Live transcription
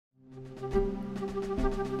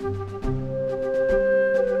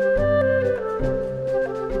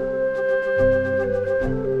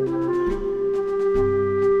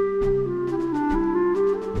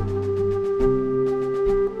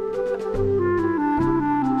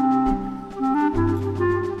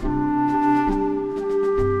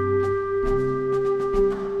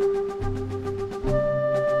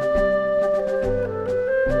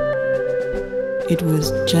It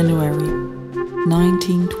was January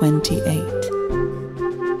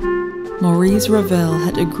 1928. Maurice Ravel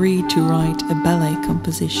had agreed to write a ballet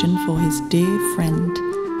composition for his dear friend,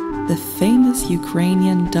 the famous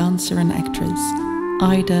Ukrainian dancer and actress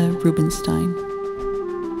Ida Rubinstein.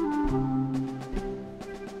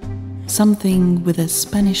 Something with a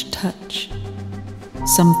Spanish touch,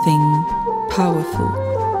 something powerful.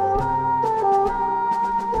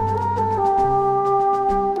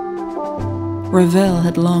 Ravel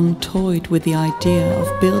had long toyed with the idea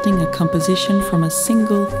of building a composition from a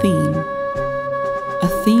single theme, a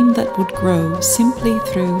theme that would grow simply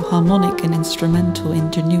through harmonic and instrumental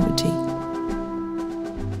ingenuity,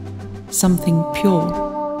 something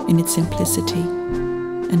pure in its simplicity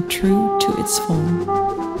and true to its form.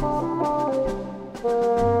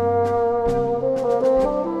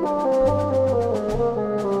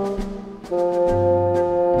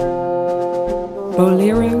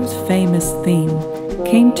 Bolero's famous theme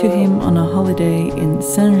came to him on a holiday in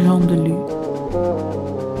Saint-Jean-de-Luz.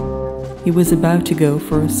 He was about to go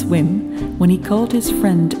for a swim when he called his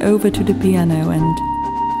friend over to the piano and,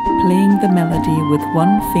 playing the melody with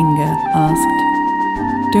one finger, asked,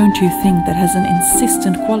 "Don't you think that has an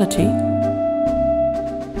insistent quality?"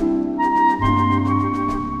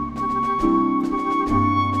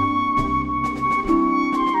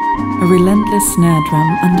 A relentless snare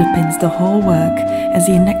drum underpins the whole work as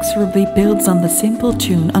he inexorably builds on the simple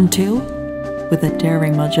tune until, with a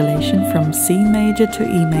daring modulation from C major to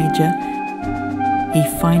E major, he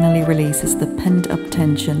finally releases the pent-up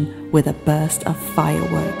tension with a burst of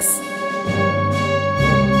fireworks.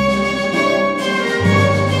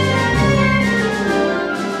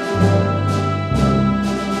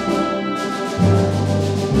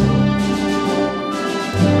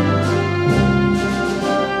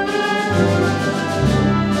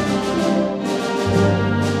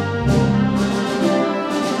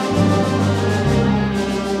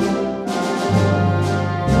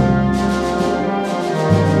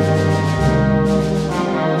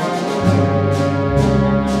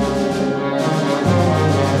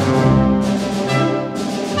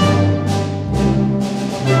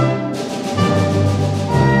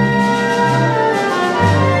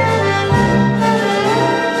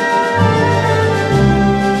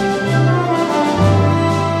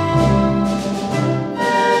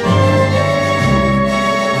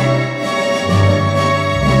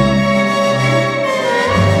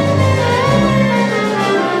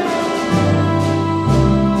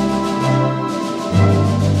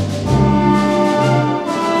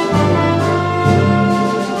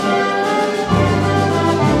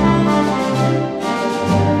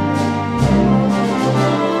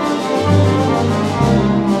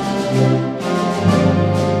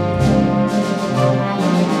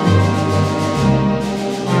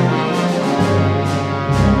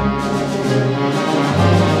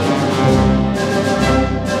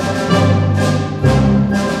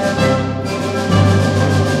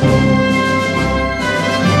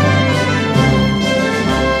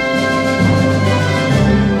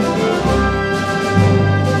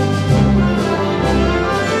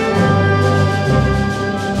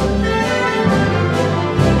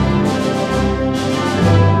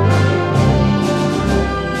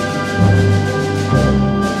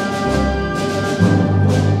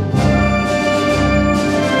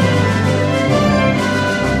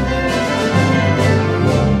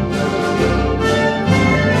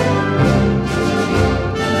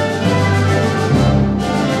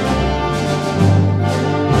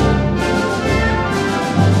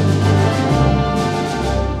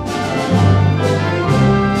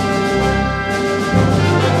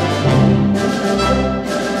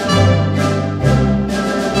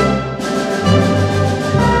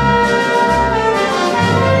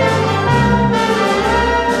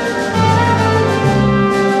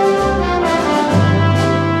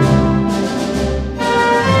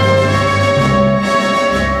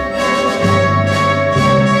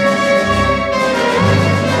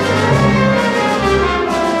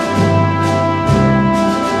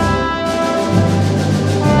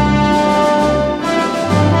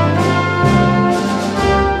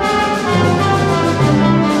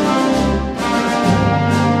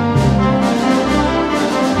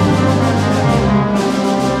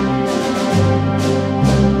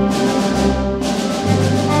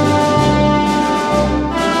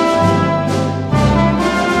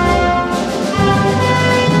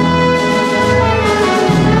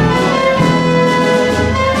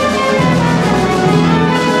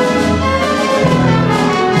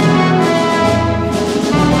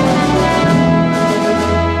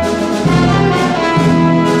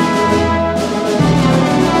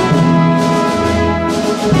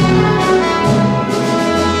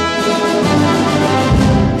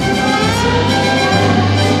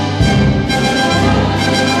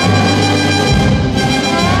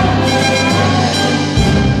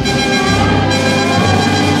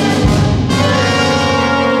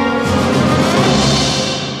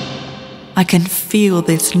 I can feel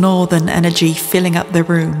this northern energy filling up the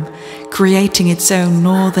room, creating its own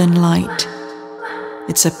northern light.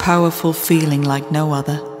 It's a powerful feeling like no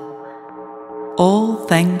other. All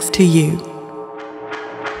thanks to you.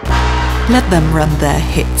 Let them run their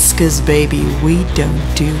hits, 'cause baby, we don't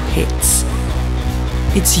do hits.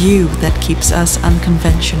 It's you that keeps us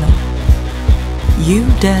unconventional. You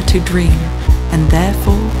dare to dream, and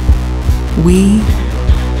therefore, we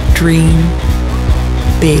dream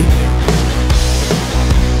big.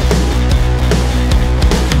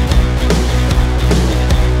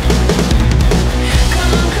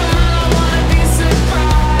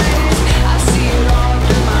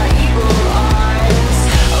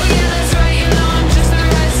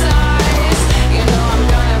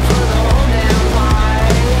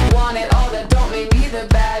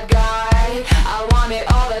 Bad guy. I want it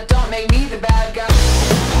all that don't make me the bad